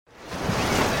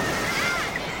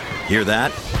Hear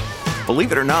that?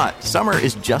 Believe it or not, summer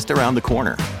is just around the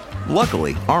corner.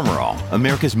 Luckily, Armor All,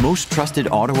 America's most trusted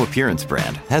auto appearance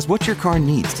brand, has what your car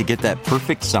needs to get that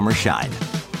perfect summer shine.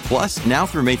 Plus, now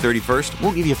through May 31st,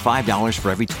 we'll give you $5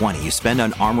 for every $20 you spend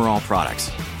on Armor All products.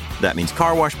 That means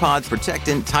car wash pods,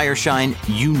 protectant, tire shine,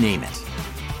 you name it.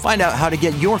 Find out how to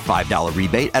get your $5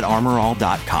 rebate at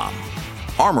armorall.com.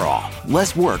 Armor All,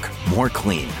 less work, more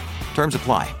clean. Terms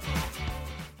apply.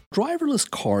 Driverless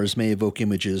cars may evoke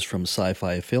images from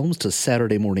sci-fi films to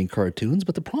Saturday morning cartoons,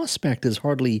 but the prospect is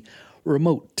hardly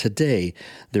remote today.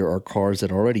 There are cars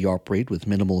that already operate with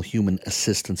minimal human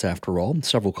assistance after all.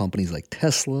 Several companies like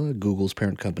Tesla, Google's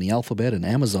parent company Alphabet, and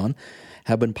Amazon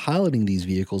have been piloting these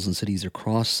vehicles in cities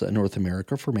across North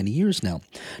America for many years now.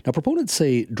 Now, proponents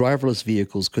say driverless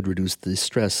vehicles could reduce the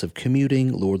stress of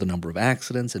commuting, lower the number of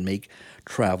accidents, and make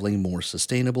traveling more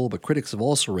sustainable. But critics have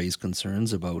also raised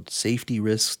concerns about safety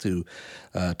risks to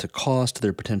cost,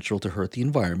 their potential to hurt the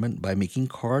environment by making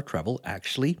car travel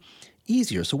actually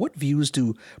easier. So what views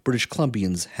do British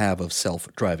Columbians have of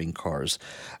self-driving cars?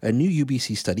 A new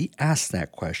UBC study asks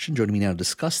that question. Joining me now to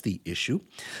discuss the issue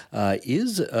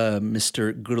is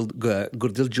Mr.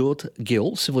 Gurdiljot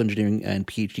Gill, civil engineering and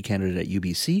PhD candidate at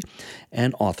UBC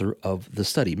and author of the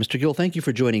study. Mr. Gill, thank you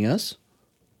for joining us.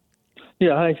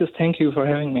 Yeah, hi, just thank you for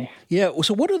having me. Yeah,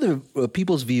 so what are the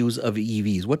people's views of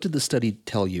EVs? What did the study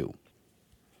tell you?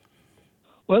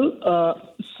 Well,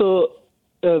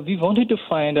 we wanted to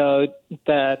find out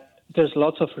that there's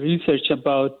lots of research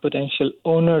about potential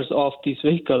owners of these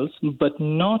vehicles, but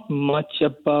not much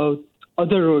about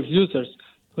other road users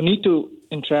who need to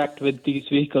interact with these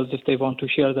vehicles if they want to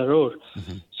share the road.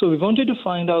 Mm-hmm. So we wanted to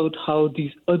find out how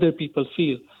these other people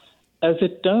feel. As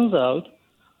it turns out,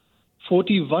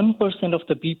 41% of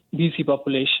the BC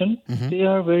population, mm-hmm. they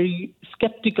are very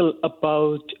skeptical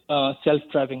about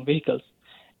self-driving vehicles.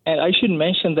 And I should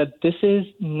mention that this is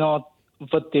not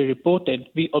what they reported.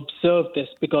 We observed this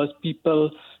because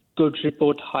people could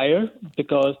report higher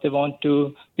because they want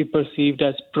to be perceived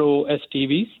as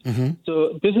pro-STVs. Mm-hmm.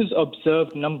 So this is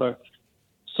observed number.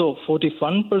 So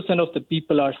 41% of the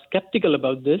people are skeptical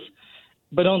about this.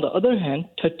 But on the other hand,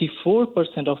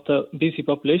 34% of the BC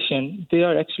population, they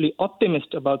are actually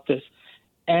optimistic about this.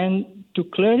 And to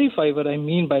clarify what I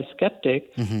mean by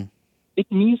skeptic, mm-hmm.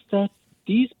 it means that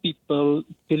these people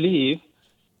believe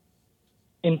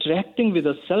interacting with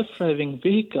a self-driving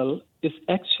vehicle is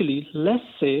actually less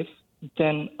safe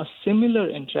than a similar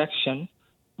interaction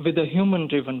with a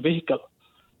human-driven vehicle.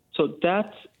 So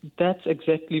that's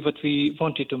exactly what we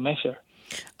wanted to measure.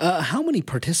 How many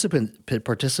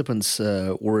participants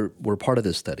were part of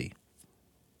this study?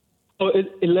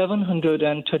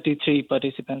 1,133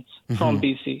 participants mm-hmm. from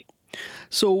BC.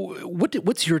 So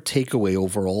what's your takeaway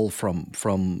overall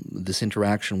from this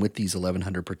interaction with these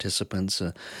 1,100 participants?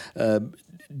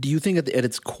 Do you think at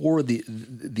its core the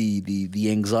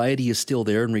anxiety is still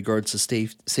there in regards to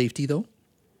safety, though?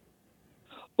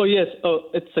 Oh, yes. Oh,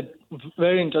 it's a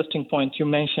very interesting point. You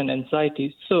mentioned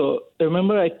anxiety. So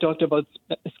remember I talked about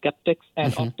skeptics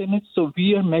and mm-hmm. optimists? So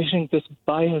we are measuring this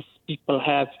bias people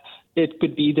have. It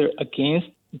could be either against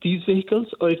these vehicles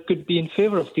or it could be in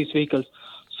favor of these vehicles.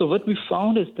 So what we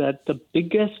found is that the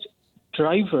biggest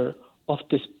driver of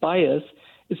this bias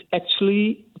is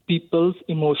actually people's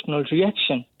emotional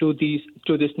reaction to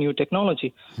this new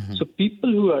technology. Mm-hmm. So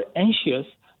people who are anxious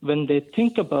when they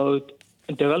think about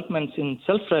developments in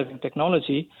self-driving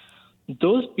technology,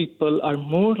 those people are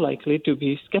more likely to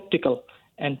be skeptical.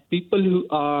 And people who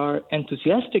are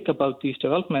enthusiastic about these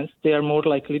developments, they are more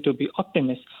likely to be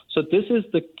optimists. So this is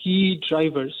the key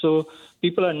driver. So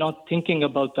people are not thinking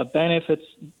about the benefits.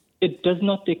 It does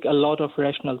not take a lot of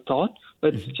rational thought,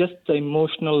 but it's just the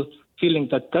emotional feeling,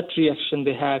 the gut reaction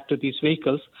they have to these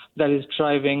vehicles that is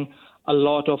driving a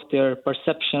lot of their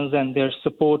perceptions and their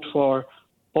support for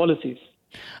policies.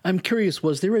 I'm curious,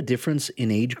 was there a difference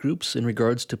in age groups in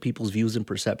regards to people's views and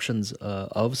perceptions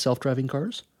of self-driving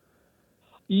cars?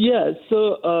 Yeah,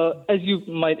 so as you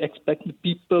might expect, the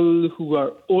people who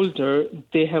are older,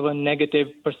 they have a negative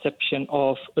perception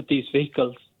of these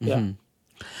vehicles. Yeah. Mm-hmm.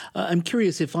 I'm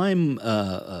curious, if I'm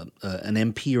an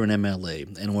MP or an MLA,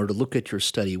 and in order to look at your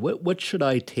study, what should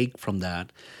I take from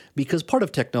that? Because part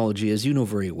of technology, as you know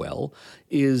very well,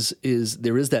 is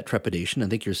there is that trepidation. I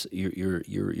think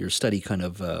your study kind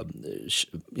of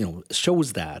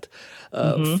shows that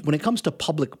mm-hmm. when it comes to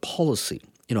public policy.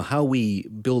 How we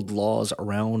build laws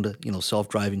around,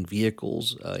 self-driving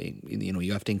vehicles,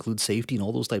 you have to include safety and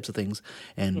all those types of things.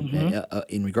 And mm-hmm.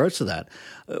 In regards to that,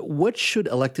 what should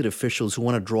elected officials who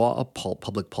want to draw up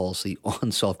public policy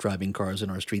on self-driving cars in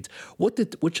our streets, what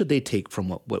should they take from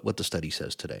what the study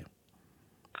says today?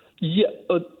 Yeah,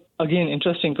 Again,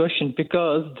 interesting question,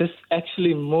 because this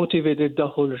actually motivated the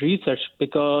whole research,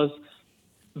 because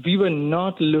we were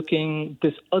not looking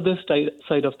this other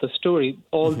side of the story.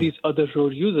 All these other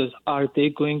road users, are they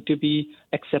going to be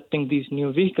accepting these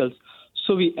new vehicles?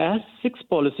 So we asked 6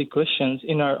 policy questions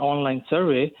in our online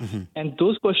survey, and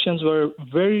those questions were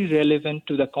very relevant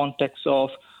to the context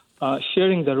of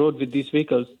sharing the road with these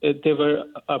vehicles. They were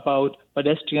about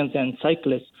pedestrians and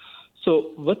cyclists.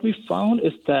 So what we found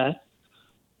is that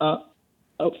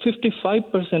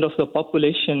 55% of the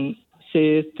population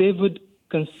says they would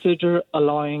consider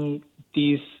allowing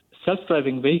these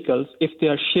self-driving vehicles if they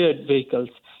are shared vehicles.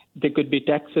 They could be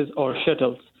taxis or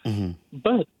shuttles.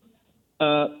 But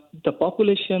the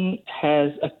population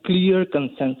has a clear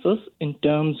consensus in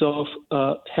terms of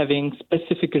having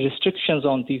specific restrictions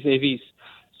on these AVs.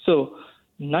 So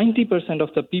 90%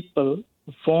 of the people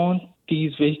want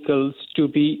these vehicles to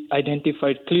be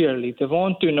identified clearly. They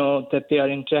want to know that they are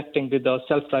interacting with a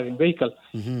self-driving vehicle.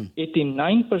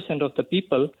 89% of the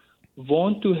people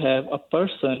want to have a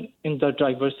person in the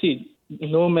driver's seat.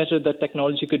 No matter the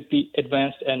technology could be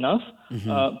advanced enough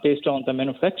based on the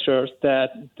manufacturers that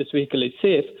this vehicle is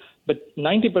safe, but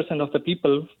 90% of the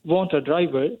people want a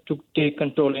driver to take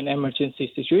control in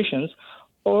emergency situations,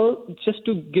 or just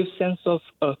to give sense of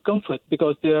comfort,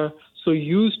 because they are so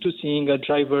used to seeing a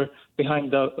driver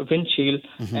behind the windshield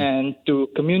and to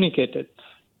communicate it.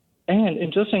 And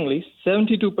interestingly,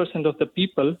 72% of the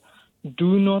people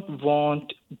do not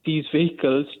want these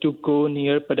vehicles to go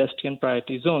near pedestrian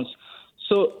priority zones.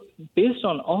 So based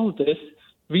on all this,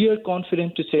 we are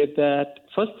confident to say that,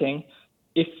 first thing,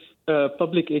 if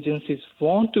public agencies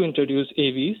want to introduce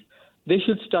AVs, they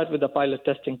should start with a pilot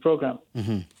testing program.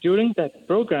 During that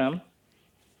program,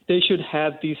 they should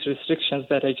have these restrictions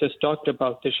that I just talked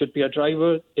about. There should be a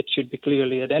driver. It should be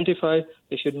clearly identified.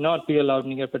 They should not be allowed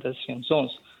near pedestrian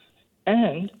zones.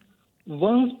 And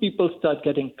once people start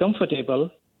getting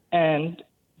comfortable and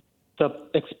the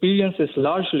experience is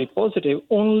largely positive,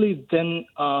 only then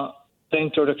the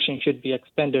introduction should be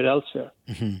expanded elsewhere.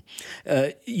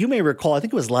 You may recall, I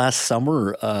think it was last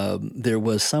summer, there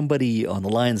was somebody on the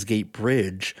Lionsgate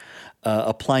Bridge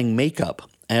applying makeup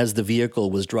as the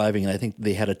vehicle was driving. And I think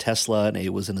they had a Tesla and it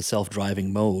was in a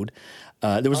self-driving mode.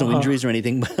 There was no injuries or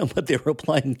anything, but they were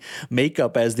applying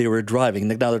makeup as they were driving.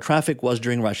 Now, the traffic was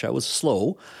during rush hour. It was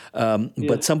slow,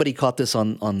 but somebody caught this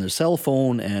on their cell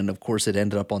phone, and, of course, it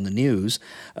ended up on the news.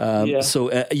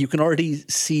 So you can already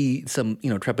see some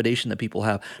trepidation that people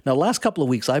have. Now, the last couple of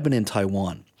weeks, I've been in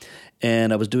Taiwan.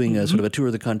 And I was doing a sort of a tour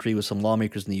of the country with some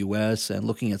lawmakers in the U.S. and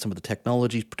looking at some of the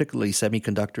technologies, particularly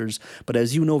semiconductors. But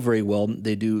as you know very well,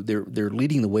 they're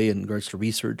leading the way in regards to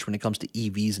research when it comes to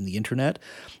EVs and the internet.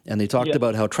 And they talked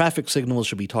about how traffic signals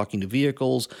should be talking to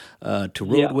vehicles, to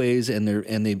roadways, and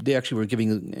they actually were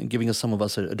giving us some of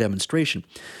us a demonstration.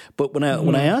 But when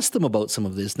I asked them about some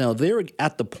of this, now they're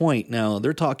at the point now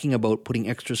they're talking about putting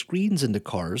extra screens into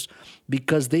cars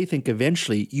because they think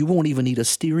eventually you won't even need a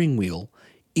steering wheel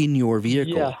in your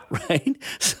vehicle, right?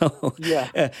 So,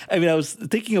 I mean, I was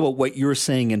thinking about what you're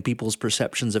saying and people's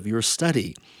perceptions of your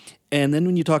study. And then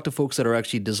when you talk to folks that are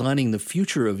actually designing the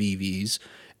future of EVs,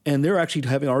 and they're actually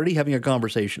already having a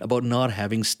conversation about not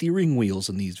having steering wheels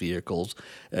in these vehicles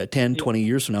 10, 20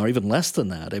 years from now, or even less than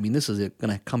that. I mean, this is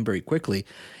going to come very quickly.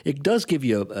 It does give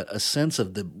you a sense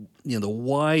of the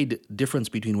wide difference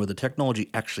between where the technology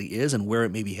actually is and where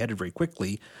it may be headed very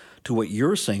quickly to what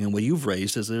you're saying and what you've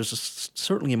raised is there's a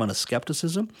certain amount of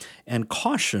skepticism and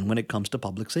caution when it comes to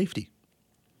public safety.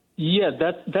 Yeah,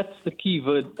 that's the key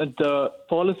word. The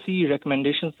policy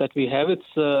recommendations that we have,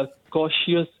 it's a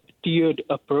cautious, tiered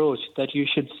approach that you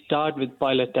should start with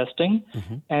pilot testing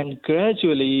and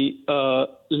gradually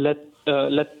let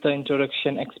the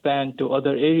introduction expand to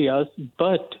other areas.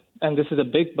 But, and this is a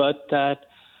big but, that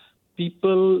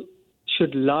people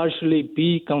should largely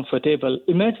be comfortable.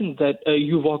 Imagine that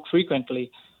you walk frequently,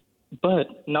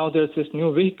 but now there's this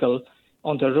new vehicle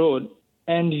on the road,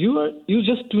 and you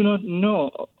just do not know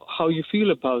how you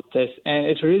feel about this, and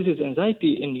it raises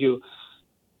anxiety in you.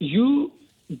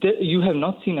 You have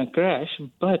not seen a crash,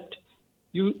 but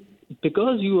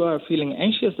because you are feeling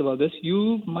anxious about this,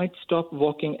 you might stop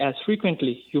walking as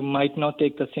frequently. You might not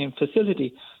take the same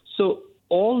facility. So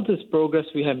all this progress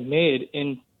we have made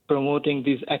in promoting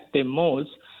these active modes,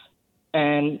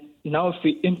 and now if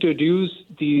we introduce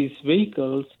these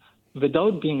vehicles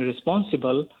without being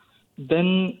responsible,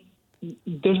 then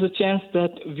there's a chance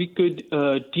that we could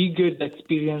degrade the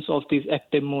experience of these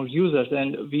active mode users,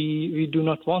 and we do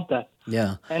not want that.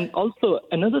 Yeah. And also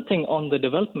another thing on the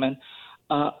development,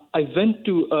 I went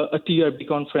to a TRB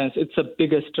conference. It's the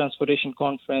biggest transportation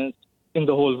conference in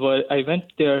the whole world. I went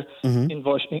there in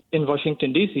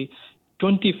Washington, D.C.,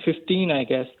 2015, I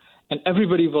guess, and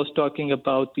everybody was talking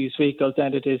about these vehicles,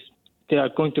 and they are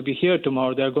going to be here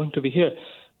tomorrow, they are going to be here.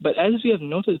 But as we have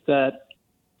noticed that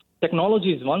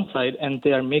technology is one side and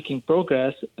they are making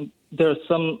progress, there are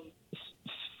some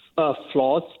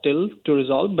flaws still to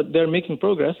resolve, but they're making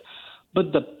progress.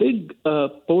 But the big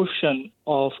portion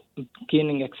of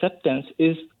gaining acceptance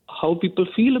is how people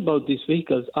feel about these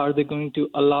vehicles. Are they going to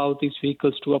allow these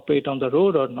vehicles to operate on the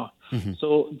road or not?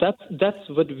 So that's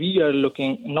what we are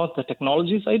looking, not the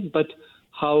technology side, but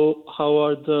how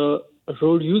are the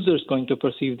road users going to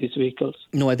perceive these vehicles?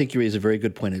 No, I think you raise a very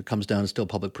good point. It comes down to still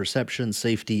public perception,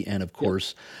 safety, and of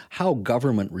course, how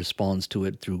government responds to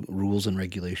it through rules and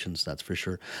regulations, that's for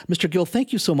sure. Mr. Gill,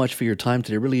 thank you so much for your time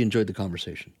today. Really enjoyed the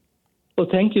conversation. Well,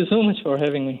 thank you so much for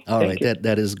having me. All right,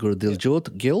 that is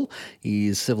Gurdiljot Gill.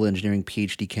 He's civil engineering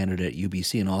PhD candidate at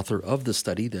UBC and author of the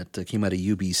study that came out of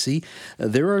UBC.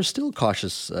 There are still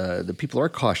the people are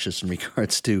cautious in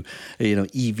regards to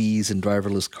EVs and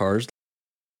driverless cars.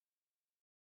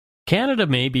 Canada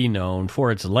may be known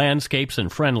for its landscapes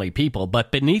and friendly people,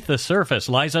 but beneath the surface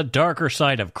lies a darker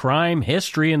side of crime,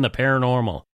 history, and the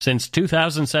paranormal. Since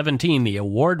 2017, the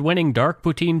award-winning Dark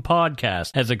Poutine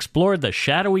podcast has explored the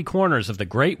shadowy corners of the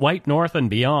Great White North and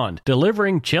beyond,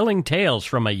 delivering chilling tales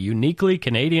from a uniquely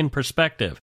Canadian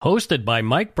perspective. Hosted by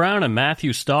Mike Brown and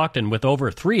Matthew Stockton with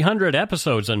over 300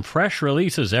 episodes and fresh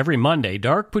releases every Monday,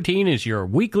 Dark Poutine is your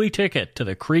weekly ticket to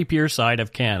the creepier side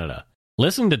of Canada.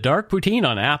 Listen to Dark Poutine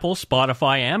on Apple,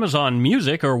 Spotify, Amazon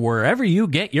Music, or wherever you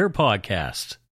get your podcasts.